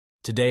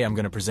Today I'm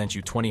going to present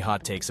you 20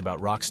 hot takes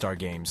about Rockstar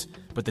Games,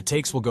 but the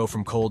takes will go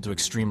from cold to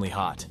extremely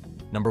hot.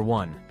 Number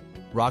 1.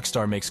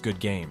 Rockstar makes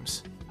good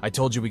games. I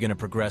told you we're going to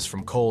progress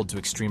from cold to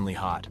extremely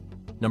hot.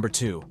 Number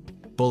 2.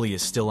 Bully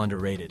is still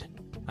underrated.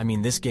 I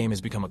mean, this game has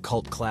become a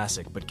cult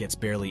classic but gets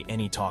barely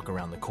any talk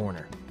around the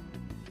corner.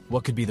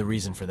 What could be the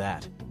reason for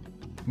that?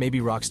 Maybe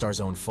Rockstar's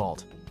own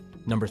fault.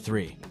 Number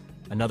 3.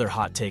 Another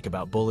hot take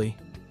about Bully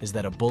is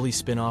that a Bully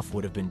spin-off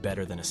would have been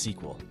better than a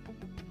sequel.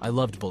 I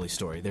loved Bully's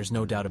story, there's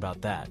no doubt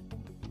about that.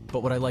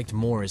 But what I liked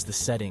more is the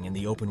setting and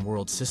the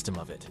open-world system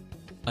of it.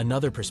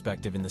 Another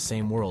perspective in the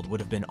same world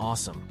would have been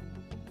awesome.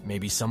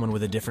 Maybe someone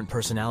with a different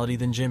personality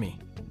than Jimmy.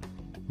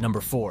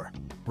 Number 4.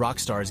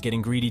 Rockstar is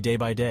getting greedy day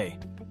by day.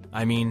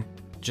 I mean,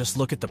 just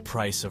look at the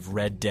price of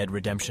Red Dead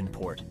Redemption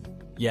port.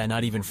 Yeah,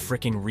 not even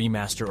fricking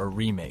remaster or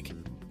remake.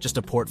 Just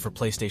a port for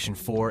PlayStation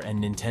 4 and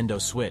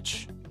Nintendo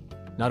Switch.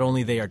 Not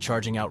only they are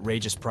charging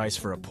outrageous price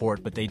for a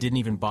port, but they didn't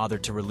even bother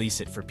to release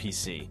it for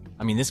PC.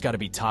 I mean, this gotta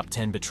be top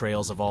 10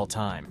 betrayals of all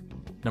time.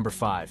 Number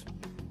 5.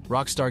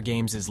 Rockstar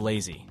Games is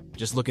lazy.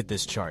 Just look at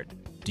this chart.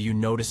 Do you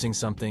noticing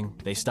something?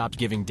 They stopped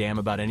giving damn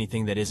about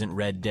anything that isn't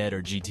Red Dead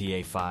or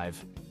GTA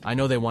 5. I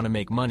know they want to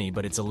make money,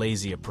 but it's a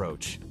lazy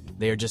approach.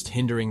 They are just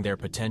hindering their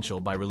potential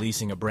by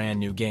releasing a brand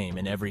new game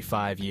in every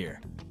 5 years.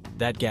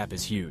 That gap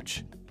is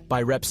huge.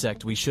 By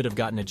Repsect, we should have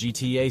gotten a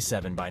GTA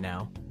 7 by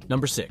now.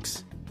 Number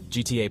 6.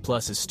 GTA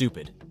Plus is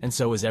stupid, and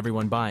so is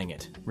everyone buying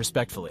it,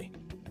 respectfully.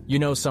 You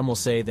know, some will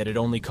say that it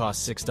only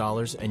costs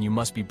 $6 and you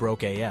must be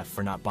broke AF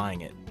for not buying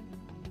it.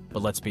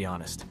 But let's be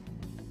honest.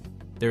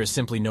 There is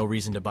simply no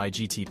reason to buy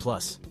GT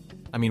Plus.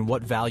 I mean,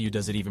 what value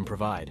does it even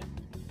provide?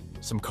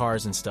 Some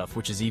cars and stuff,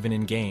 which is even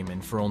in-game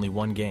and for only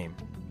one game.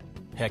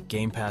 Heck,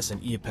 Game Pass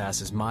and EA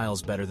Pass is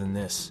miles better than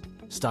this.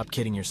 Stop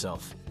kidding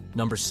yourself.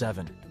 Number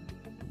 7.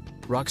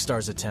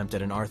 Rockstar's attempt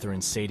at an Arthur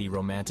and Sadie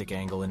romantic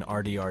angle in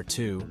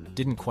RDR2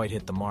 didn't quite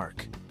hit the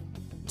mark.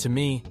 To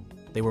me,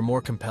 they were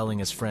more compelling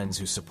as friends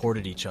who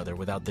supported each other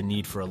without the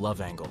need for a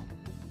love angle.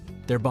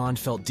 Their bond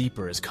felt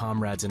deeper as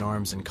comrades in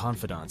arms and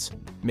confidants,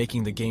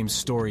 making the game's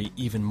story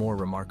even more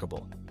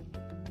remarkable.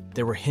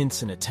 There were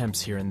hints and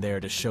attempts here and there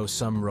to show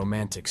some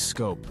romantic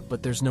scope,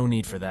 but there's no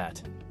need for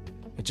that.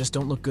 It just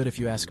don't look good if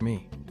you ask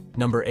me.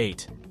 Number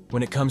 8.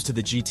 When it comes to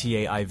the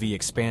GTA IV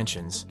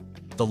expansions,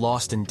 The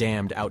Lost and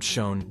Damned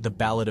outshone The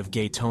Ballad of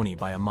Gay Tony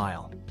by a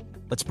mile.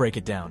 Let's break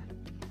it down.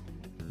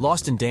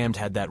 Lost and Damned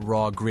had that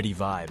raw, gritty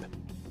vibe.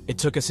 It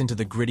took us into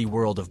the gritty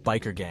world of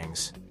biker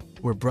gangs,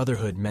 where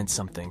brotherhood meant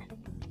something.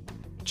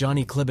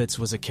 Johnny Klibitz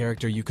was a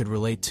character you could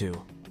relate to,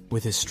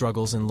 with his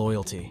struggles and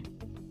loyalty.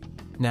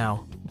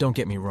 Now, don't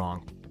get me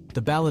wrong,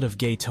 The Ballad of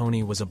Gay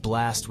Tony was a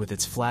blast with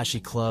its flashy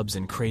clubs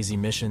and crazy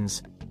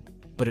missions,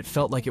 but it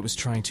felt like it was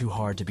trying too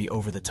hard to be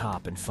over the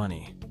top and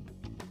funny.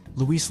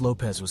 Luis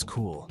Lopez was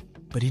cool,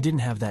 but he didn't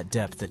have that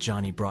depth that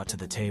Johnny brought to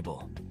the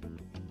table.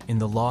 In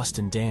The Lost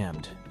and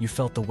Damned, you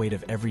felt the weight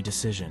of every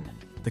decision,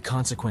 the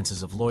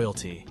consequences of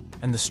loyalty,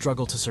 and the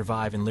struggle to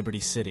survive in Liberty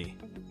City.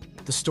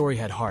 The story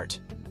had heart,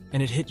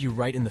 and it hit you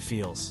right in the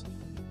feels.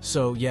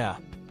 So yeah,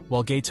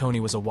 while Gay Tony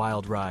was a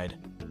wild ride,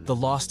 The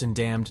Lost and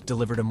Damned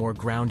delivered a more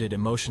grounded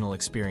emotional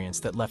experience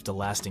that left a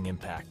lasting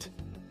impact.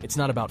 It's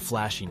not about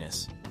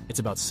flashiness, it's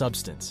about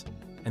substance,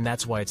 and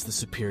that's why it's the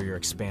superior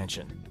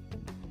expansion.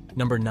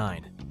 Number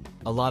 9.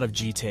 A lot of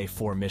GTA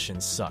 4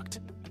 missions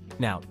sucked.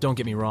 Now, don't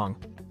get me wrong,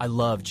 I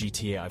love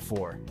GTA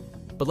 4.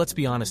 But let's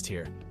be honest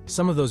here,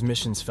 some of those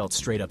missions felt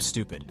straight up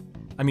stupid.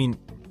 I mean,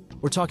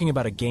 we're talking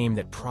about a game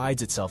that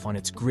prides itself on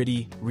its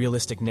gritty,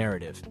 realistic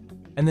narrative.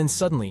 And then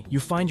suddenly, you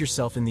find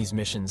yourself in these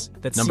missions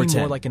that seem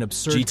more like an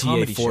absurd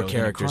comedy show than a crime drama. GTA 4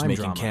 characters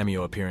making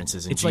cameo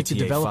appearances in GTA 5. It's like the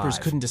developers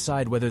couldn't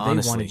decide whether they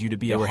wanted you to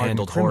be a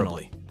hardened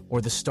criminal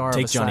or the star of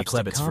a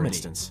slapstick comedy. For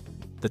instance.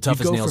 The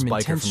tough-as-nails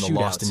biker from The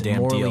Lost and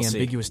Damned DLC.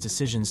 Ambiguous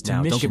decisions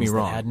to missions don't get me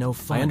wrong. That had no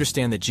fun. I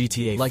understand that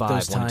GTA 5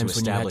 wanted to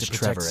establish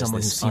Trevor as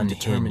this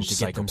unhinged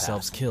to get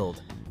themselves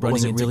killed. But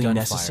was it really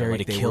necessary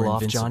to kill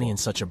off Johnny in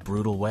such a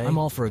brutal way? I'm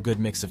all for a good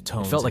mix of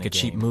tones. It felt like a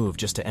cheap move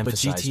just to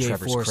emphasize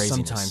Trevor's craziness. But GTA 4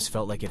 sometimes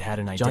felt like it had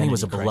an identity. Johnny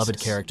was a beloved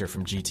character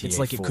from GTA 4. It's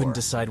like it couldn't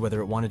decide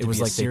whether it wanted to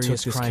be a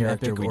serious crime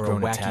epic or a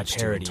wacky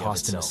parody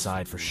tossed him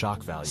aside for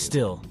shock value.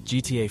 Still,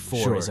 GTA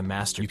 4 is a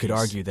masterpiece. You could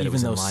argue that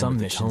even though some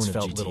missions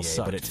felt little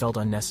sucked, but it felt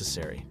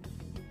unnecessary.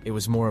 It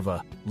was more of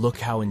a look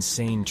how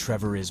insane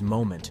Trevor is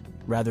moment,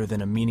 rather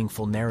than a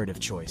meaningful narrative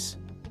choice.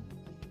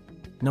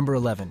 Number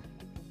 11.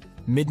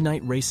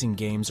 Midnight racing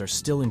games are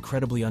still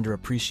incredibly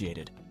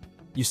underappreciated.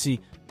 You see,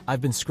 I've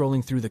been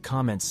scrolling through the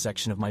comments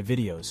section of my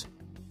videos,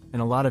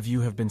 and a lot of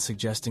you have been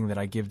suggesting that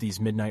I give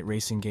these midnight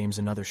racing games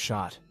another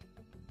shot.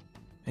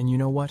 And you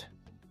know what?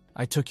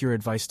 I took your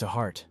advice to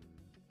heart.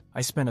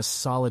 I spent a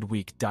solid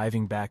week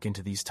diving back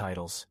into these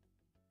titles,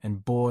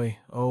 and boy,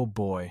 oh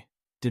boy,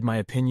 did my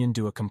opinion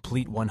do a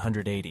complete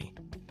 180.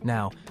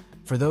 Now,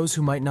 for those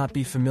who might not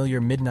be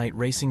familiar midnight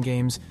racing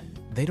games,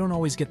 they don't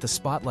always get the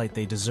spotlight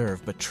they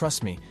deserve, but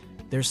trust me,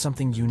 there's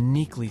something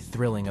uniquely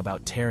thrilling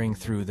about tearing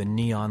through the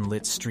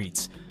neon-lit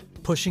streets,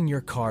 pushing your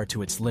car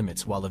to its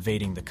limits while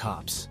evading the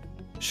cops.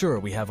 Sure,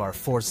 we have our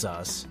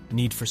Forzas,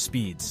 Need for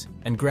Speeds,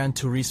 and Gran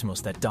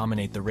Turismos that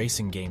dominate the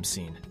racing game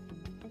scene.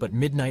 But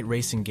midnight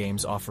racing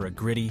games offer a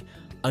gritty,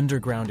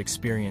 underground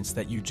experience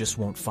that you just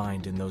won't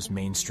find in those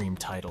mainstream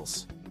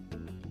titles.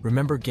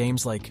 Remember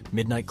games like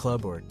Midnight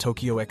Club or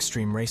Tokyo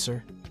Extreme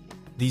Racer?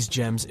 These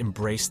gems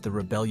embraced the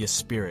rebellious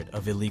spirit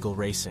of illegal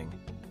racing,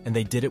 and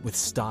they did it with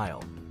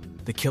style,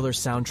 the killer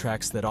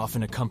soundtracks that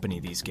often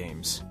accompany these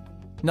games.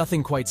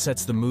 Nothing quite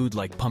sets the mood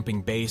like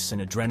pumping bass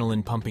and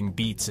adrenaline-pumping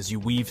beats as you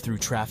weave through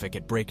traffic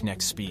at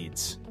breakneck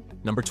speeds.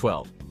 Number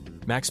 12.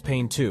 Max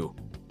Payne 2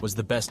 was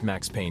the best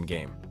Max Payne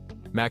game.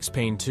 Max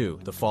Payne 2,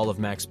 The Fall of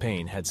Max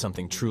Payne, had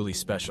something truly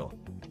special.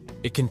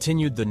 It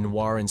continued the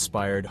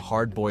noir-inspired,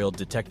 hard-boiled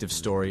detective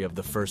story of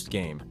the first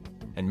game,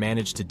 and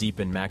managed to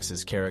deepen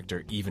Max's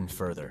character even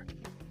further.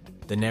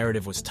 The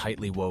narrative was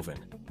tightly woven,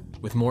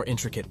 with more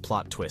intricate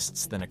plot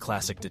twists than a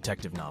classic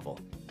detective novel.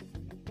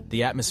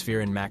 The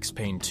atmosphere in Max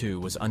Payne 2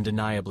 was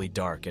undeniably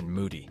dark and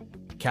moody,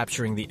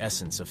 capturing the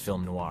essence of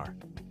film noir.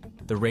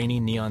 The rainy,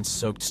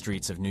 neon-soaked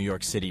streets of New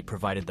York City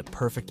provided the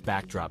perfect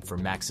backdrop for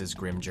Max's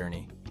grim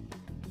journey.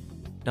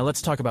 Now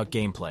let's talk about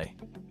gameplay.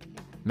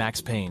 Max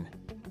Payne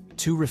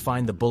 2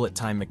 refined the bullet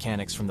time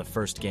mechanics from the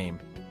first game,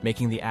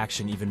 making the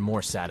action even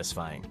more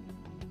satisfying.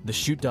 The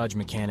shoot-dodge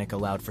mechanic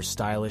allowed for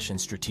stylish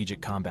and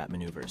strategic combat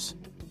maneuvers.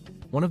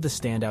 One of the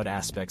standout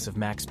aspects of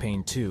Max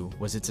Payne 2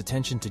 was its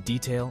attention to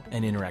detail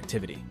and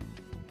interactivity.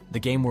 The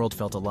game world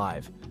felt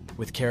alive,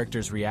 with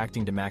characters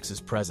reacting to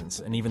Max's presence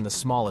and even the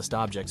smallest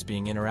objects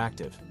being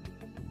interactive.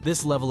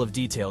 This level of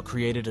detail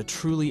created a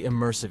truly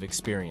immersive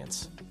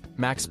experience.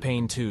 Max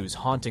Payne 2's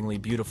hauntingly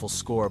beautiful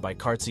score by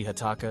Katsuki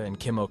Hataka and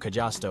Kimo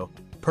Kajasto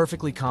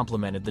perfectly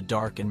complemented the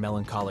dark and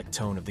melancholic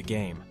tone of the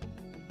game.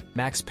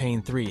 Max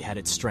Payne 3 had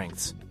its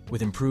strengths,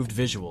 with improved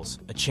visuals,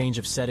 a change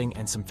of setting,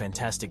 and some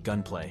fantastic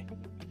gunplay.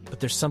 But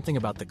there's something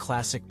about the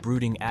classic,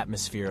 brooding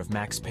atmosphere of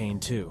Max Payne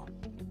 2.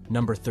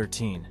 Number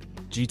 13.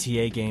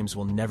 GTA games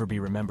will never be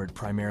remembered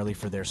primarily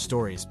for their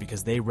stories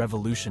because they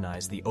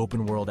revolutionized the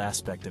open-world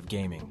aspect of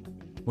gaming.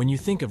 When you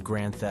think of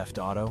Grand Theft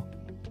Auto,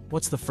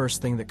 what's the first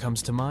thing that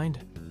comes to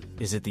mind?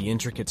 Is it the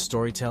intricate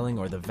storytelling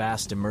or the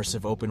vast,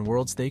 immersive open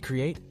worlds they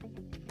create?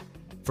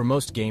 For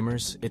most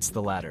gamers, it's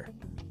the latter.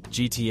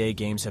 GTA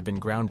games have been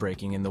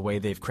groundbreaking in the way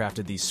they've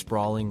crafted these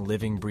sprawling,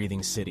 living,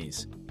 breathing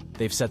cities.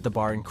 They've set the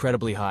bar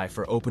incredibly high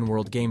for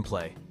open-world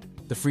gameplay.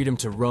 The freedom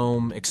to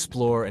roam,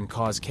 explore, and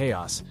cause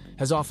chaos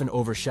has often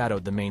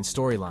overshadowed the main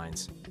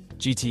storylines.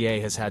 GTA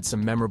has had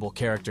some memorable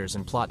characters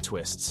and plot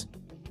twists,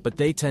 but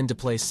they tend to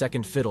play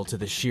second fiddle to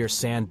the sheer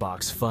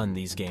sandbox fun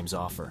these games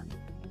offer.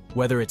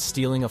 Whether it's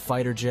stealing a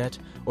fighter jet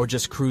or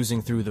just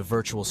cruising through the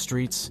virtual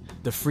streets,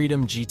 the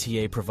freedom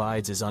GTA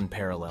provides is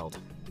unparalleled.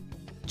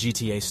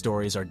 GTA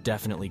stories are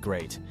definitely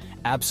great.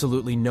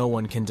 Absolutely no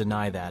one can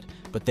deny that,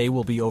 but they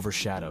will be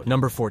overshadowed.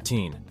 Number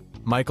 14.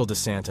 Michael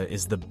Desanta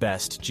is the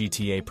best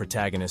GTA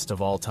protagonist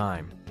of all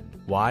time.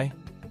 Why?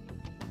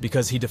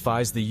 Because he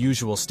defies the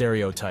usual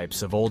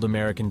stereotypes of old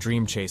American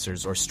dream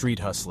chasers or street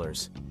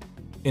hustlers.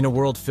 In a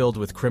world filled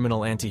with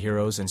criminal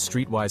antiheroes and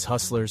streetwise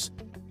hustlers,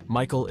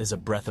 Michael is a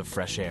breath of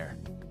fresh air.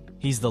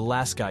 He's the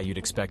last guy you'd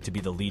expect to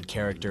be the lead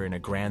character in a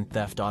Grand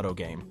Theft Auto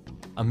game,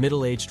 a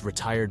middle-aged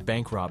retired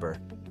bank robber,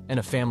 and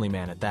a family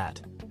man at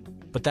that.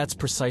 But that's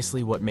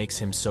precisely what makes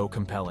him so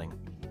compelling.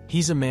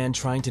 He's a man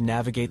trying to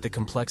navigate the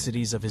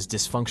complexities of his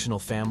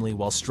dysfunctional family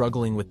while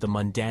struggling with the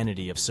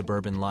mundanity of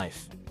suburban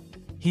life.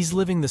 He's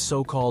living the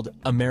so-called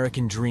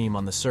American dream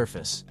on the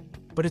surface,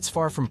 but it's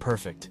far from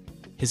perfect.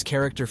 His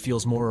character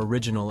feels more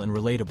original and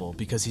relatable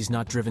because he's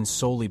not driven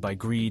solely by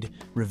greed,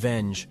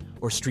 revenge,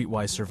 or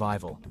streetwise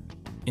survival.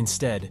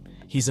 Instead,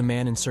 he's a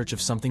man in search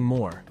of something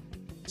more,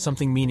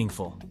 something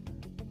meaningful.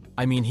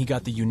 I mean, he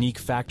got the unique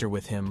factor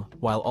with him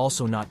while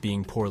also not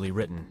being poorly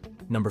written.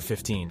 Number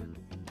 15.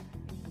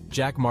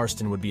 Jack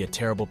Marston would be a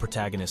terrible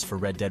protagonist for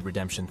Red Dead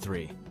Redemption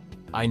 3.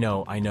 I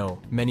know,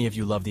 many of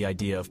you love the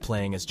idea of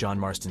playing as John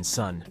Marston's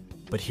son,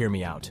 but hear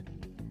me out.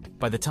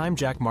 By the time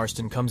Jack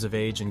Marston comes of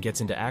age and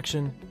gets into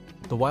action,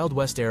 the Wild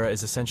West era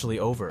is essentially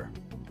over.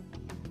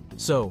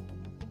 So,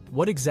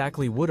 what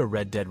exactly would a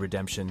Red Dead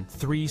Redemption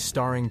 3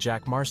 starring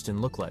Jack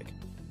Marston look like?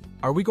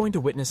 Are we going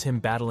to witness him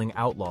battling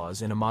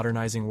outlaws in a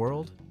modernizing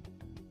world?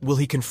 Will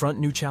he confront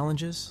new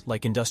challenges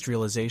like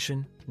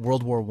industrialization,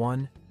 World War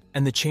I,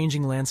 and the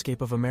changing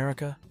landscape of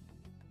America?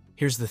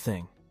 Here's the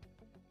thing.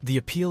 The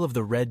appeal of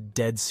the Red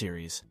Dead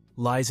series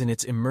lies in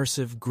its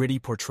immersive, gritty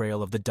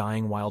portrayal of the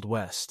dying Wild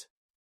West.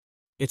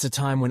 It's a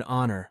time when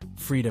honor,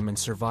 freedom, and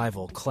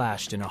survival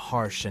clashed in a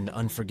harsh and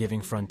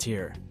unforgiving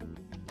frontier.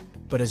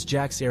 But as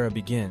Jack's era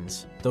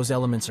begins, those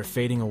elements are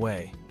fading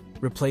away,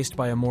 replaced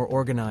by a more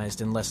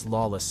organized and less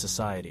lawless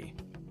society.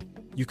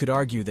 You could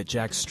argue that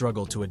Jack's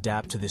struggle to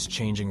adapt to this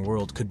changing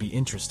world could be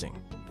interesting,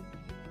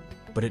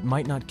 but it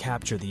might not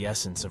capture the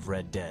essence of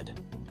Red Dead.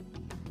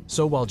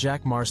 So while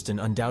Jack Marston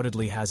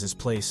undoubtedly has his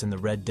place in the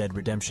Red Dead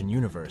Redemption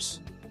universe,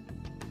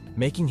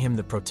 making him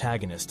the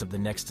protagonist of the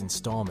next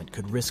installment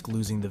could risk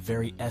losing the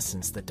very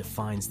essence that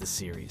defines the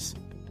series,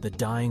 the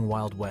dying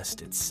Wild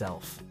West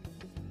itself.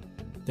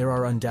 There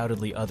are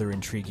undoubtedly other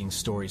intriguing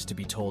stories to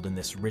be told in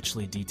this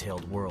richly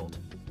detailed world,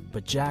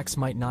 but Jax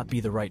might not be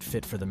the right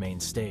fit for the main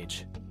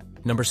stage.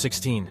 Number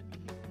 16.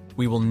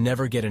 We will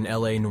never get an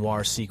LA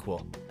Noire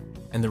sequel,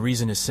 and the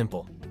reason is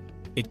simple.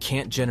 It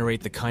can't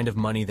generate the kind of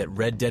money that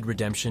Red Dead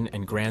Redemption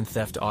and Grand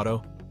Theft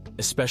Auto,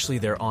 especially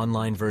their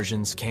online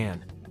versions,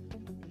 can.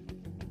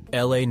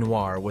 LA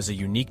Noire was a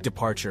unique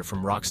departure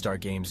from Rockstar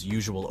Games'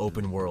 usual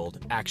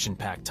open-world,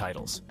 action-packed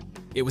titles.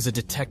 It was a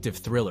detective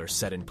thriller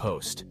set in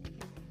post.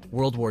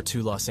 World War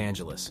II Los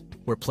Angeles,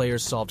 where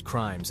players solved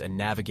crimes and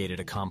navigated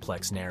a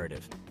complex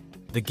narrative.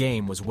 The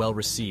game was well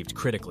received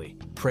critically,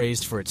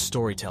 praised for its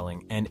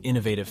storytelling and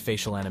innovative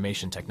facial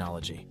animation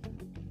technology.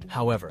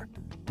 However,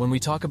 when we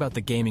talk about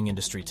the gaming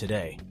industry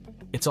today,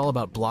 it's all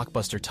about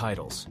blockbuster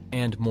titles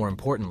and, more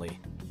importantly,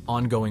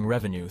 ongoing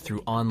revenue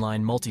through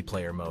online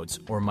multiplayer modes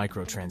or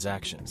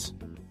microtransactions.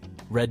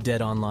 Red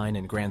Dead Online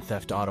and Grand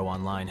Theft Auto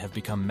Online have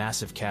become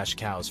massive cash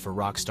cows for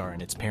Rockstar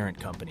and its parent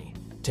company,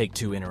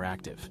 Take-Two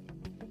Interactive.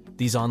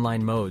 These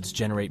online modes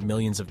generate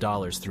millions of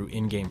dollars through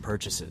in-game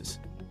purchases,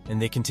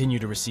 and they continue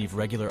to receive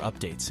regular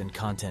updates and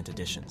content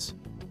additions.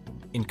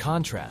 In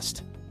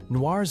contrast,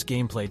 Noire's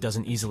gameplay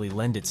doesn't easily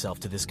lend itself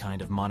to this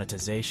kind of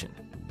monetization.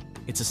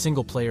 It's a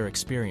single-player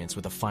experience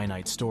with a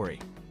finite story,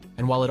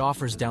 and while it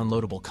offers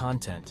downloadable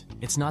content,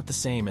 it's not the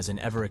same as an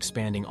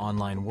ever-expanding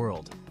online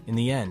world. In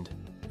the end,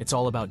 it's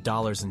all about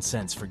dollars and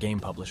cents for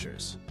game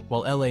publishers.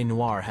 While LA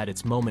Noire had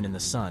its moment in the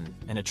sun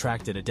and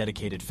attracted a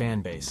dedicated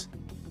fan base,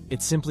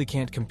 it simply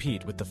can't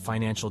compete with the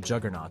financial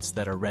juggernauts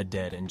that are Red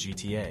Dead and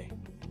GTA.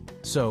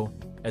 So,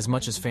 as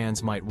much as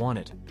fans might want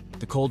it,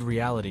 the cold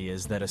reality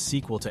is that a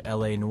sequel to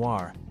LA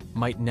Noire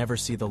might never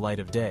see the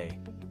light of day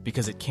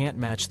because it can't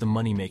match the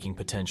money-making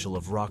potential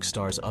of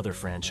Rockstar's other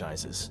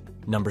franchises.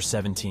 Number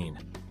 17.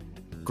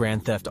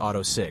 Grand Theft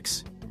Auto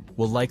 6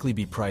 will likely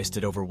be priced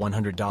at over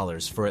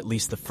 $100 for at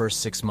least the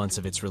first 6 months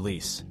of its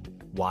release.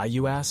 Why,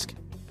 you ask?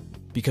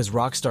 Because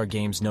Rockstar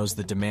Games knows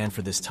the demand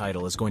for this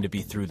title is going to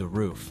be through the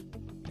roof,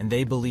 and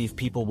they believe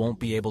people won't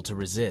be able to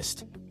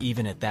resist,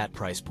 even at that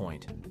price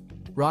point.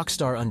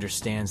 Rockstar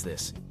understands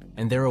this,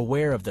 and they're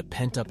aware of the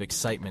pent-up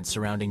excitement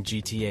surrounding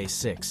GTA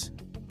 6.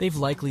 They've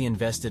likely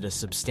invested a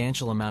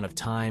substantial amount of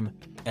time,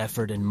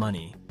 effort, and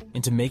money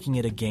into making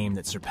it a game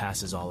that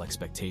surpasses all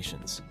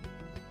expectations.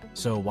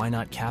 So why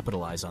not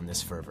capitalize on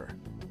this fervor?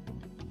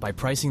 By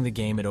pricing the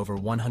game at over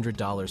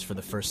 $100 for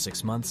the first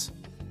 6 months,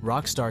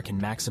 Rockstar can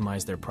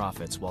maximize their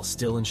profits while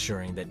still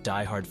ensuring that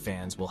die-hard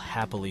fans will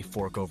happily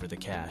fork over the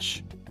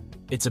cash.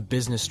 It's a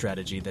business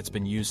strategy that's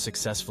been used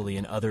successfully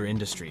in other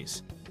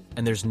industries,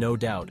 and there's no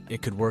doubt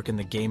it could work in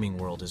the gaming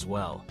world as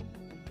well.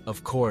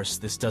 Of course,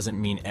 this doesn't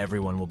mean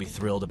everyone will be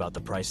thrilled about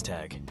the price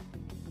tag.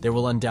 There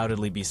will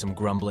undoubtedly be some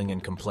grumbling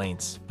and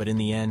complaints, but in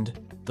the end,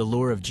 the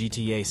lure of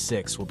GTA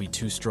 6 will be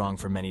too strong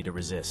for many to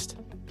resist.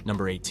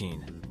 Number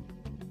 18.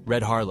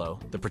 Red Harlow,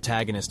 the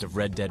protagonist of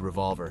Red Dead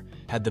Revolver,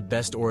 had the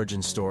best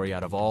origin story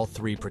out of all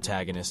 3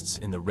 protagonists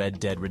in the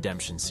Red Dead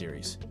Redemption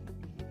series.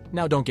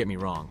 Now don't get me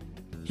wrong,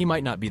 he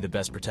might not be the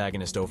best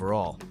protagonist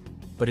overall,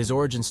 but his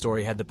origin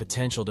story had the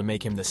potential to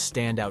make him the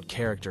standout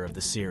character of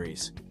the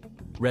series.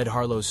 Red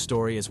Harlow's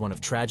story is one of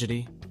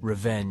tragedy,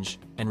 revenge,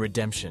 and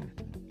redemption.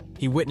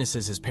 He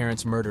witnesses his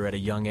parents' murder at a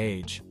young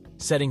age,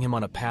 setting him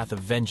on a path of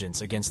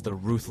vengeance against the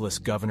ruthless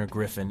Governor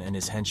Griffin and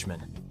his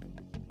henchmen.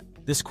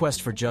 This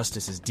quest for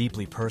justice is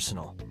deeply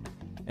personal,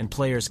 and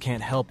players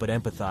can't help but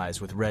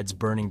empathize with Red's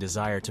burning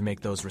desire to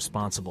make those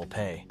responsible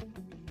pay.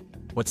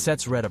 What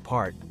sets Red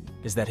apart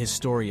is that his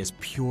story is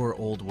pure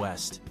Old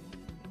West.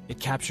 It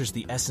captures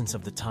the essence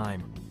of the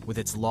time, with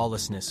its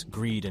lawlessness,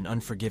 greed, and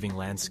unforgiving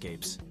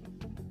landscapes.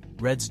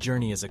 Red's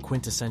journey is a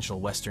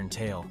quintessential Western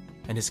tale,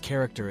 and his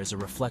character is a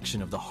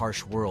reflection of the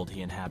harsh world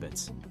he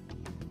inhabits.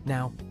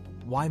 Now,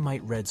 why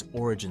might Red's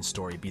origin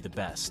story be the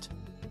best?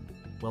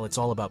 Well, it's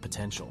all about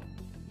potential.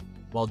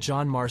 While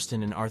John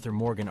Marston and Arthur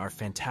Morgan are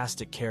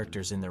fantastic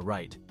characters in their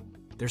right,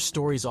 their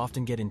stories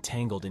often get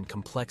entangled in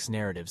complex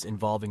narratives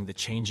involving the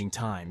changing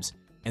times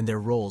and their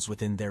roles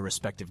within their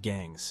respective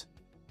gangs.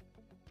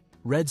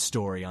 Red's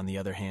story, on the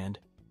other hand,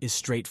 is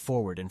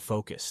straightforward and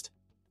focused.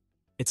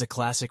 It's a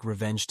classic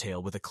revenge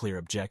tale with a clear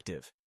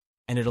objective,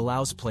 and it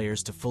allows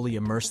players to fully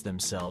immerse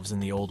themselves in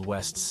the Old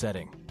West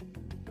setting.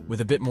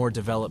 With a bit more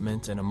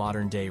development and a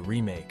modern-day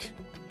remake,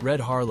 Red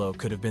Harlow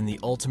could have been the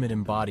ultimate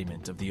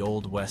embodiment of the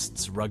Old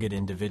West's rugged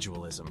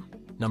individualism.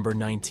 Number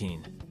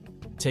 19.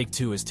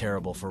 Take-Two is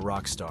terrible for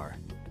Rockstar.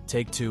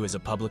 Take-Two is a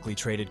publicly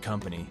traded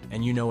company,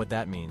 and you know what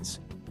that means.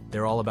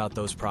 They're all about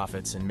those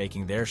profits and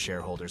making their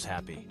shareholders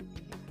happy.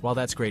 While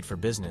that's great for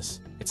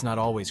business, it's not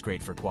always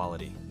great for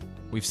quality.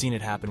 We've seen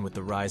it happen with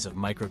the rise of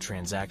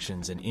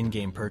microtransactions and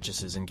in-game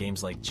purchases in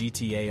games like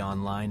GTA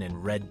Online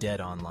and Red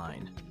Dead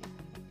Online.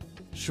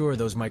 Sure,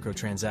 those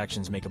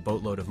microtransactions make a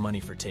boatload of money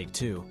for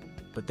Take-Two,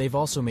 but they've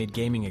also made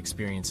gaming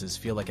experiences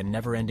feel like a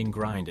never-ending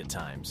grind at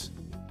times.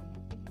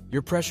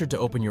 You're pressured to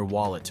open your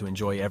wallet to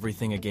enjoy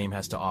everything a game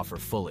has to offer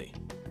fully,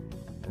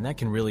 and that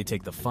can really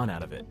take the fun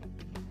out of it.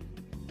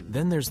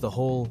 Then there's the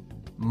whole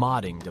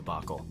modding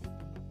debacle.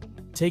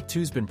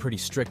 Take-Two's been pretty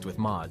strict with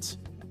mods,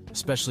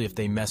 especially if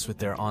they mess with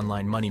their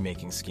online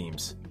money-making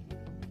schemes.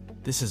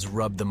 This has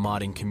rubbed the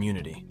modding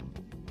community.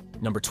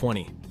 Number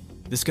 20.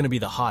 This is going to be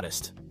the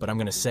hottest, but I'm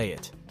going to say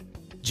it.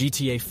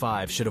 GTA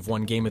 5 should have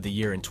won Game of the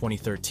Year in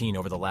 2013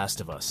 over The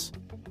Last of Us.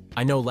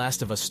 I know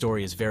Last of Us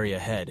story is very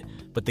ahead,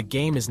 but the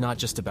game is not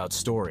just about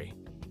story.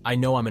 I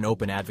know I'm an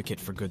open advocate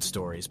for good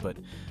stories, but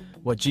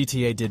what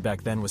GTA did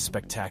back then was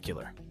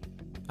spectacular.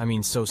 I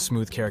mean, so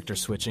smooth character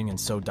switching and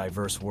so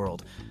diverse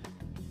world.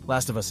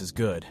 Last of Us is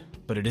good,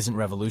 but it isn't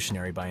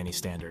revolutionary by any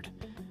standard.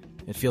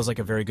 It feels like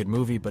a very good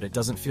movie, but it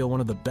doesn't feel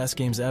one of the best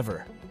games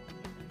ever.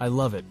 I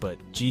love it, but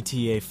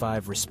GTA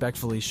 5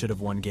 respectfully should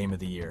have won Game of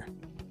the Year.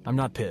 I'm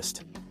not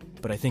pissed,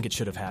 but I think it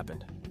should have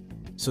happened.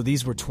 So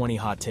these were 20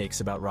 hot takes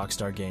about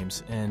Rockstar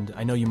Games, and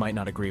I know you might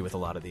not agree with a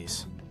lot of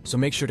these. So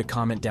make sure to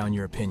comment down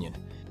your opinion.